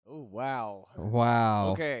wow.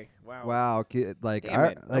 Wow. Okay. Wow. Wow. Damn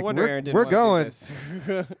it. No wonder Aaron didn't we're wanna do going, this.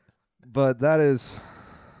 but that is.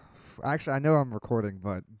 Actually, I know I'm recording,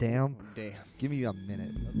 but damn, Damn. give me a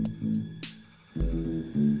minute.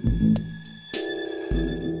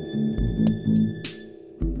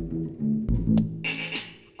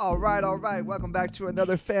 All right. Welcome back to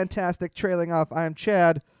another fantastic Trailing Off. I am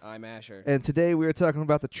Chad, I'm Asher. and today we are talking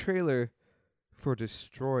about the trailer for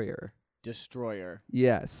Destroyer. Destroyer.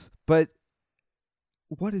 Yes, but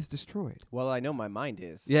what is Destroyed? Well, I know my mind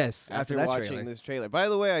is. Yes, After that watching trailer. this trailer. By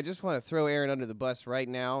the way, I just want to throw Aaron under the bus right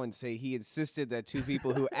now and say he insisted that two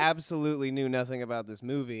people who absolutely knew nothing about this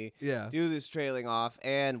movie Yeah. do this trailing off.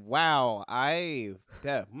 And wow, I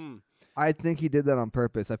think he did that on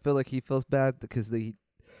purpose. I feel like he feels bad because he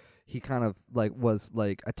kind of was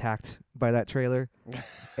attacked by that trailer,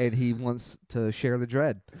 and he wants to share the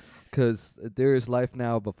dread because there is life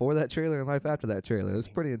now before that trailer and life after that trailer. It's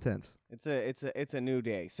pretty intense. It's a new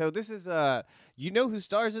day. So this is you know who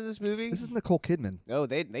stars in this movie? This is Nicole Kidman. Oh,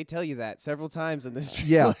 they tell you that several times in this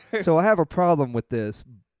Yeah. trailer. So I have a problem with this,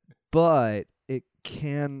 but it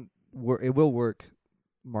can work. It will work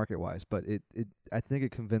market wise, but I think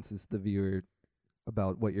it convinces the viewer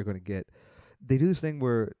about what you're going to get. They do this thing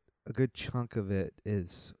where a good chunk of it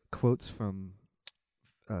is quotes from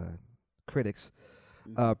critics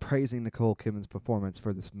praising Nicole Kidman's performance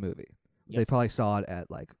for this movie. They probably saw it at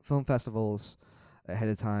film festivals ahead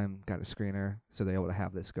of time, got a screener, so they're able to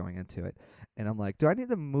have this going into it. And I'm like, do I need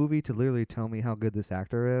the movie to literally tell me how good this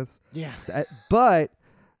actor is? Yeah. But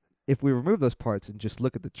if we remove those parts and just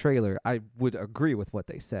look at the trailer, I would agree with what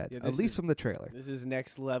they said, Yeah, at least from the trailer. This is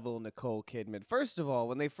next level Nicole Kidman. First of all,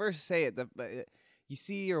 when they first say it, you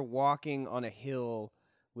see her walking on a hill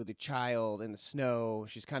with a child in the snow.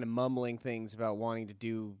 She's kind of mumbling things about wanting to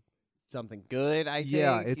do something good, I think.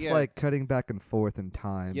 Yeah, it's like cutting back and forth in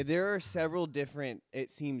time. Yeah, there are several different, it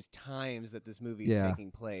seems, times that this movie is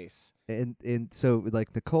taking place. And so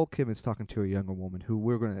Nicole Kidman's talking to a younger woman who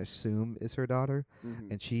we're going to assume is her daughter,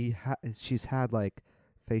 and she's had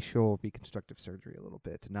facial reconstructive surgery a little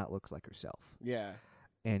bit to not look like herself. Yeah.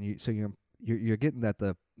 And you're getting that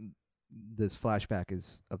this flashback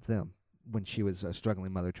is of them when she was a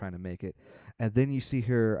struggling mother trying to make it. And then you see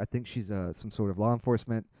her, I think she's some sort of law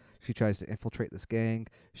enforcement. She tries to infiltrate this gang.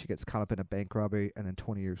 She gets caught up in a bank robbery, and then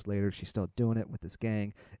 20 years later, she's still doing it with this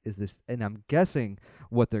gang. And I'm guessing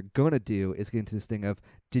what they're going to do is get into this thing of,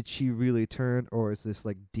 did she really turn, or is this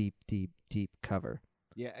deep, deep, deep cover?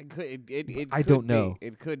 Yeah, it could. I don't know.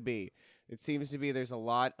 It could be. It seems to be there's a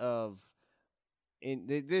lot of...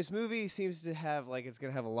 this movie seems to have it's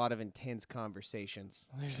going to have a lot of intense conversations.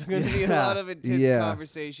 There's going to be a lot of intense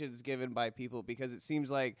conversations given by people because it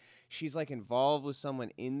seems like she's involved with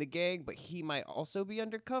someone in the gang, but he might also be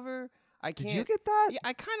undercover. Did you get that? Yeah,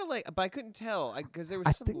 I kind of but I couldn't tell because there was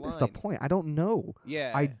I some think line. that's the point. I don't know.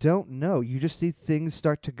 Yeah. I don't know. You just see things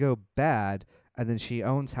start to go bad, and then she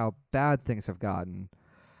owns how bad things have gotten.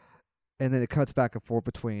 And then it cuts back and forth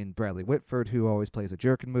between Bradley Whitford, who always plays a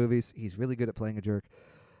jerk in movies. He's really good at playing a jerk.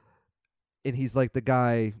 And he's the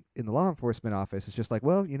guy in the law enforcement office. It's just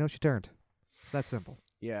she turned. It's that simple.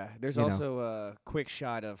 Yeah, there's also a quick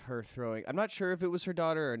shot of her throwing... I'm not sure if it was her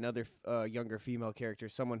daughter or another younger female character,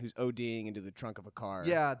 someone who's ODing into the trunk of a car.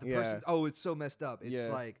 Yeah, the person... Oh, it's so messed up. It's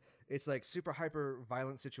Yeah. it's super hyper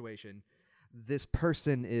violent situation. This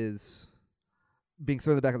person is being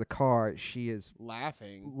thrown in the back of the car. She is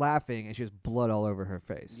laughing, and she has blood all over her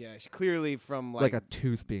face. Yeah, she's clearly from like a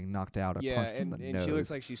tooth being knocked out or punched in the and nose. she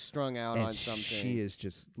looks like she's strung out and on something. She is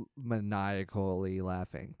just maniacally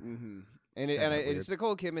laughing. Mm-hmm. And it's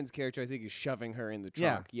Nicole Kidman's character, I think, is shoving her in the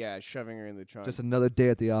trunk. Yeah, shoving her in the trunk. Just another day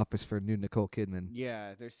at the office for new Nicole Kidman.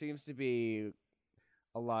 Yeah, there seems to be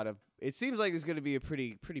a lot of... It seems like it's going to be a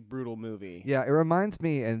pretty brutal movie. Yeah, it reminds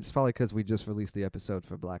me, and it's probably because we just released the episode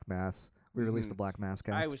for Black Mass. We released the Black Mass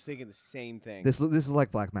cast. I was thinking the same thing. This is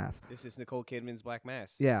like Black Mass. This is Nicole Kidman's Black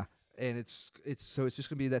Mass. Yeah, and it's just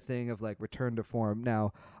gonna be that thing of return to form.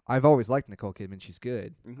 Now, I've always liked Nicole Kidman. She's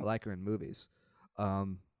good. I like her in movies.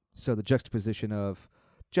 So the juxtaposition of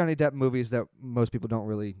Johnny Depp movies that most people don't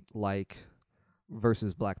really like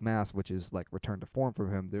versus Black Mass, which is return to form for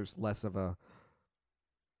him. There's less of a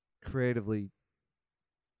creatively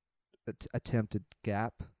attempted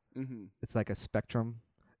gap. It's like a spectrum.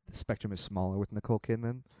 The spectrum is smaller with Nicole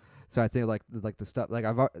Kidman, so I think the stuff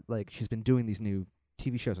she's been doing these new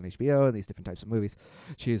TV shows on HBO and these different types of movies.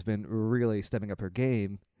 She's been really stepping up her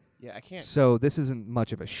game. Yeah, I can't. So this isn't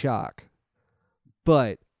much of a shock,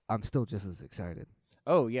 but I'm still just as excited.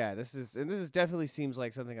 Oh yeah, this is definitely seems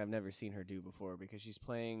like something I've never seen her do before because she's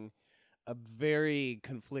playing a very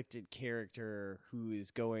conflicted character who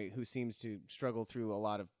seems to struggle through a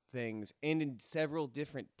lot of things, and in several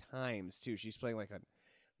different times too. She's playing like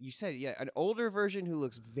an older version who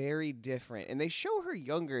looks very different, and they show her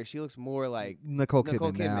younger. She looks more like Nicole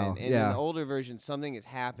Kidman now. and in the older version, something has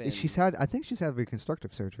happened. I think she's had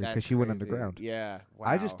reconstructive surgery because she went underground. Yeah, wow.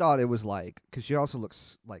 I just thought it was like because she also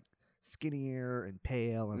looks like skinnier and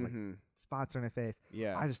pale and like spots on her face.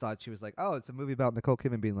 Yeah, I just thought she was like, oh, it's a movie about Nicole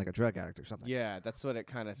Kidman being like a drug addict or something. Yeah, that's what it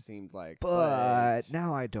kind of seemed like. But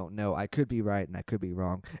now I don't know. I could be right and I could be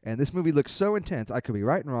wrong. And this movie looks so intense. I could be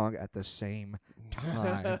right and wrong at the same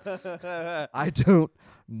time. I don't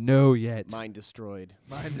know yet. Mind destroyed.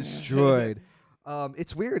 Mind destroyed.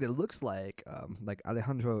 It's weird. It looks like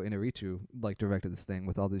Alejandro Inarritu like directed this thing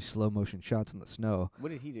with all these slow motion shots in the snow. What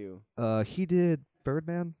did he do? He did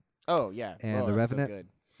Birdman. Oh yeah, and The Revenant, so good.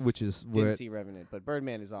 Which is didn't see Revenant, but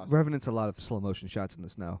Birdman is awesome. Revenant's a lot of slow motion shots in the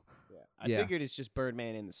snow. Yeah, I figured it's just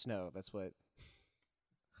Birdman in the snow. That's what.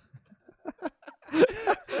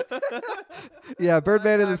 Yeah,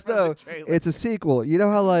 Birdman in the Snow. It's a sequel. You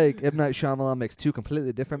know how like M. Night Shyamalan makes two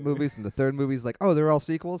completely different movies, and the third movie's like, oh, they're all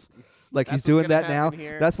sequels? Like he's doing that now.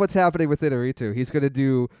 Here. That's what's happening with Inarritu. He's going to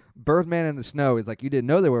do Birdman in the Snow. He's like, you didn't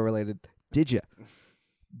know they were related, did you?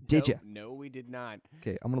 Did you? No, we did not.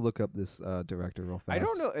 Okay, I'm going to look up this director real fast. I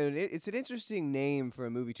don't know. It's an interesting name for a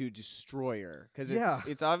movie too, Destroyer, because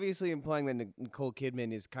it's obviously implying that Nicole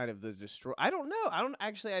Kidman is kind of the destroyer. I don't know.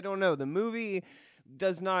 I don't know. The movie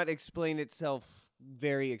does not explain itself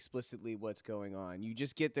very explicitly what's going on. You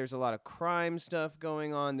just get there's a lot of crime stuff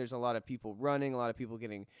going on. There's a lot of people running, a lot of people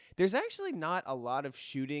getting. There's actually not a lot of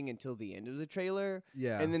shooting until the end of the trailer.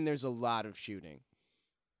 Yeah. And then there's a lot of shooting.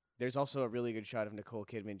 There's also a really good shot of Nicole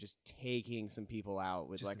Kidman just taking some people out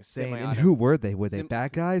with just like insane. a semi. And who were they? Were they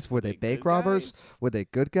bad guys? Were they bank robbers? Guys? Were they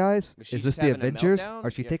good guys? Is this the Avengers?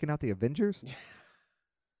 Are she taking out the Avengers?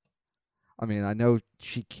 I mean, I know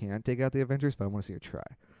she can't take out the Avengers, but I want to see her try.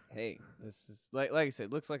 Hey, this is like I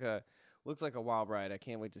said, looks like a wild ride. I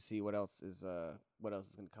can't wait to see what else is going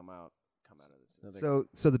to come out of this.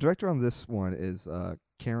 So the director on this one is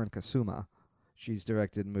Karen Kasuma. She's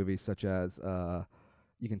directed movies such as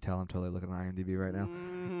you can tell I'm totally looking at IMDb right now.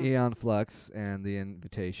 Aeon Flux and The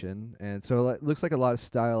Invitation, and so it looks like a lot of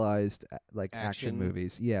stylized action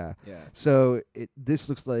movies. Yeah. So this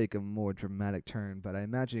looks like a more dramatic turn, but I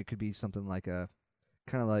imagine it could be something like a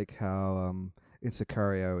kind of like how in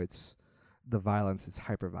Sicario, the violence is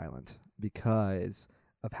hyper violent because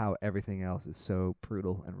of how everything else is so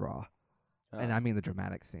brutal and raw. And I mean the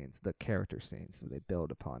dramatic scenes, the character scenes that they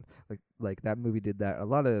build upon. Like that movie did that. A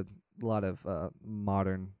lot of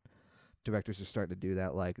modern directors are starting to do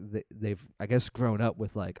that. Like they've I guess grown up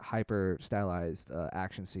with like hyper stylized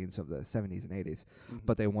action scenes of the 70s and 80s,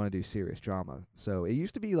 but they want to do serious drama. So it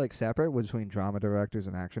used to be like separate between drama directors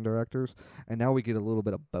and action directors, and now we get a little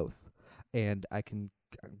bit of both. And I'm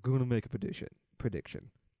gonna make a prediction.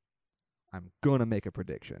 I'm gonna make a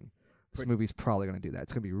prediction. This movie's probably going to do that.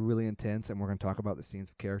 It's going to be really intense, and we're going to talk about the scenes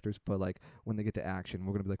of characters, but like when they get to action,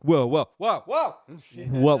 we're going to be like, whoa.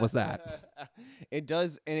 What was that? It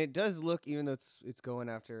does look, even though it's going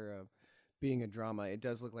after being a drama, it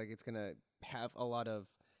does look like it's going to have a lot of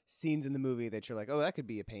scenes in the movie that you're like, oh, that could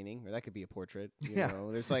be a painting, or that could be a portrait. You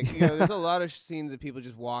know? There's like, there's a lot of scenes of people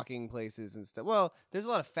just walking places and stuff. Well, there's a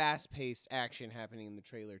lot of fast-paced action happening in the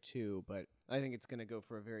trailer too, but I think it's going to go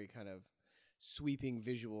for a very kind of sweeping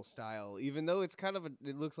visual style, even though it's kind of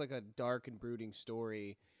it looks like a dark and brooding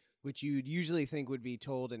story, which you'd usually think would be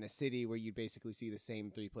told in a city where you'd basically see the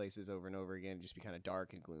same three places over and over again, just be kind of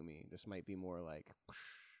dark and gloomy. This might be more like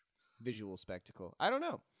visual spectacle. I don't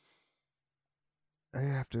know. I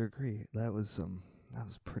have to agree. That was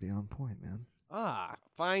pretty on point, man.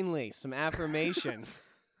 Finally some affirmation.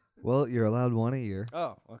 Well, you're allowed one a year.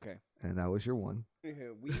 Oh, okay. And that was your one.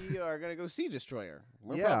 We are going to go see Destroyer.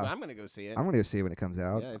 I'm going to go see it. I'm going to go see it when it comes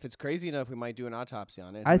out. Yeah, if it's crazy enough, we might do an autopsy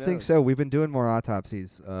on it. I think so. We've been doing more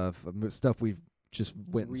autopsies of stuff we've just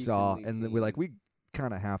went and saw, and we're like, we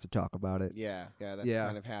kind of have to talk about it. Yeah, that's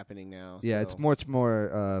kind of happening now. Yeah, so. it's much more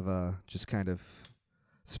of just kind of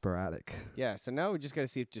sporadic. Yeah, so now we just got to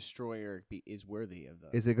see if Destroyer is worthy of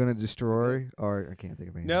the. Is it going to destroy? Or I can't think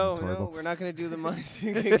of anything. No, we're not going to do the money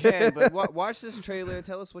thing again. But watch this trailer.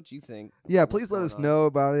 Tell us what you think. Yeah, please let us know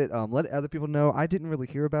about it. Let other people know. I didn't really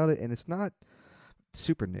hear about it, and it's not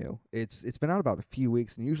super new. It's been out about a few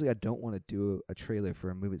weeks, and usually I don't want to do a trailer for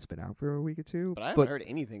a movie that's been out for a week or two. But I haven't heard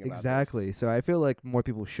anything about exactly. this. So I feel like more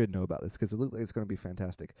people should know about this because it looks like it's going to be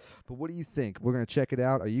fantastic. But what do you think? We're going to check it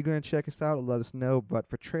out. Are you going to check us out? Let us know. But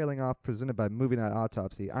for Trailing Off, presented by Movie Night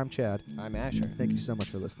Autopsy, I'm Chad. I'm Asher. Thank you so much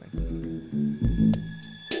for listening.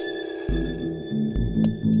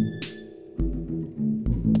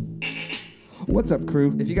 What's up,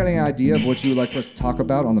 crew? If you got any idea of what you would like for us to talk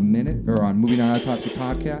about on The Minute or on Movie Night Autopsy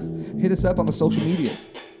Podcast, hit us up on the social medias.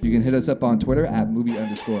 You can hit us up on Twitter at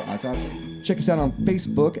movie_autopsy. Check us out on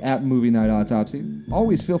Facebook at Movie Night Autopsy.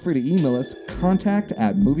 Always feel free to email us,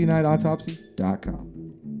 contact@movienightautopsy.com.